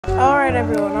Alright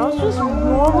everyone, I was just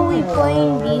normally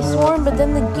playing Bee Swarm, but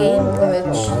then the game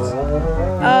glitched.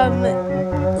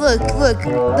 Look,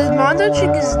 the Mondo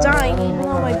chick is dying even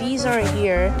though my bees aren't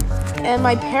here. And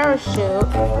my parachute,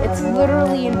 it's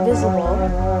literally invisible.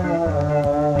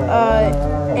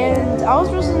 And I was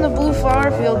just in the blue flower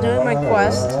field doing my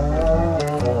quest.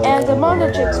 And the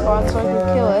Mondo chick spawned so I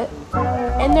could kill it.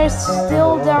 And they're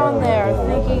still down there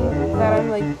thinking that I'm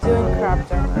like doing crap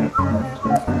down there.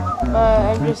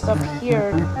 I'm just up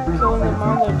here killing the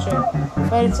Mondo chick.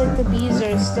 But it's like the bees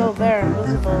are still there,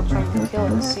 invisible, trying to kill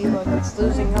it. See, look, it's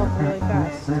losing health really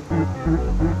fast.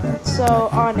 So,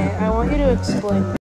 on it, I want you to explain